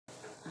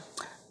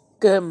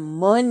Good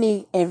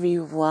morning,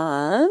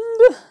 everyone.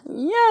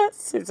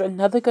 Yes, it's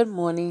another good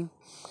morning.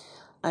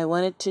 I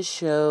wanted to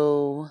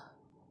show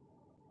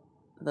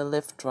the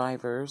Lyft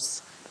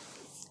drivers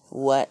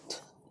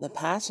what the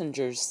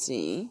passengers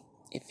see,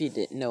 if you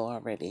didn't know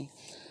already,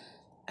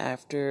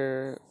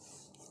 after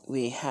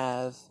we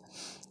have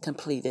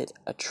completed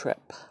a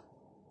trip.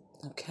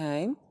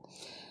 Okay?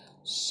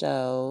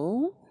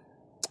 So,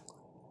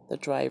 the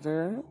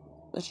driver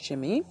was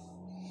Jimmy,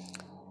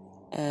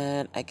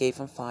 and I gave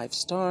him 5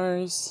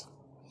 stars.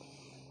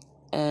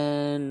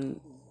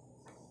 And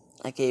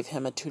I gave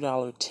him a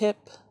 $2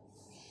 tip.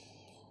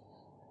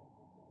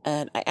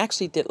 And I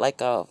actually did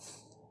like a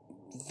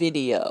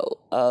video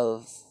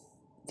of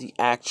the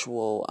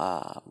actual,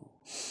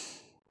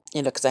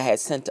 because I had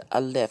sent a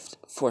Lyft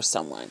for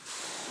someone.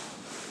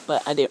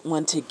 But I didn't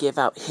want to give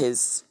out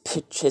his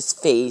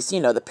face,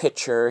 the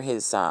picture,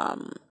 his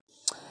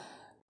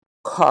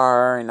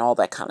car and all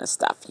that kind of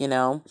stuff,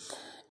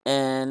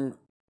 and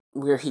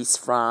where he's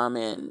from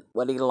and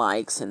what he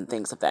likes and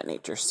things of that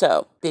nature.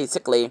 So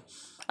basically,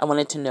 I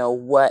wanted to know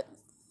what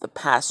the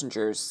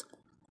passengers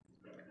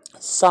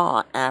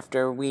saw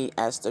after we,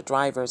 as the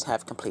drivers,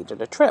 have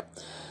completed a trip.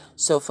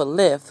 So for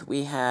Lyft,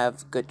 we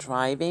have good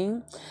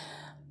driving,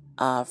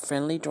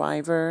 friendly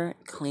driver,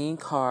 clean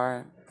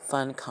car,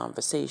 fun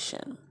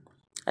conversation.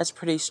 That's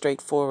pretty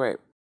straightforward.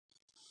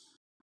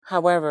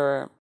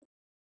 However,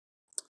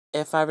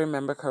 if I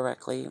remember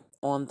correctly,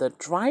 on the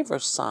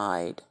driver's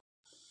side,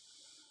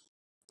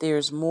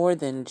 there's more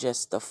than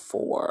just the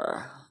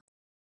 4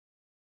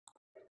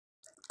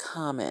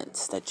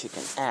 comments that you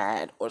can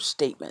add or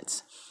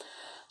statements.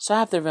 So I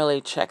have to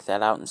really check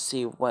that out and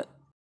see what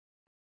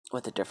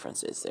the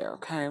difference is there,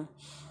 okay?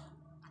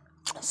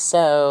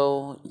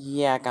 So,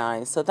 yeah,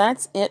 guys. So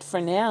that's it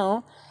for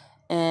now.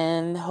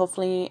 And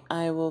hopefully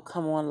I will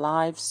come on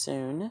live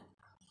soon.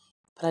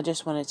 But I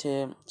just wanted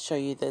to show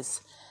you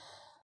this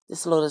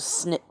little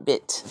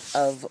snippet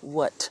of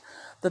what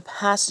the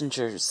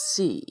passengers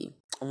see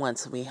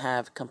once we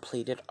have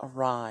completed a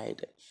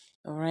ride.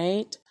 All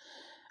right?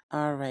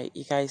 All right.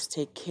 You guys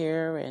take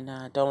care,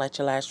 and don't let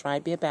your last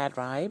ride be a bad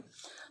ride.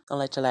 Don't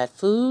let your last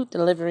food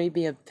delivery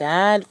be a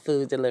bad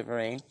food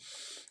delivery.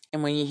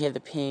 And when you hear the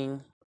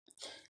ping,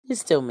 it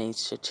still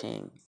means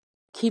cha-ching.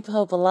 Keep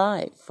hope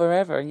alive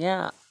forever.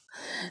 Yeah.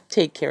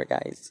 Take care,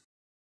 guys.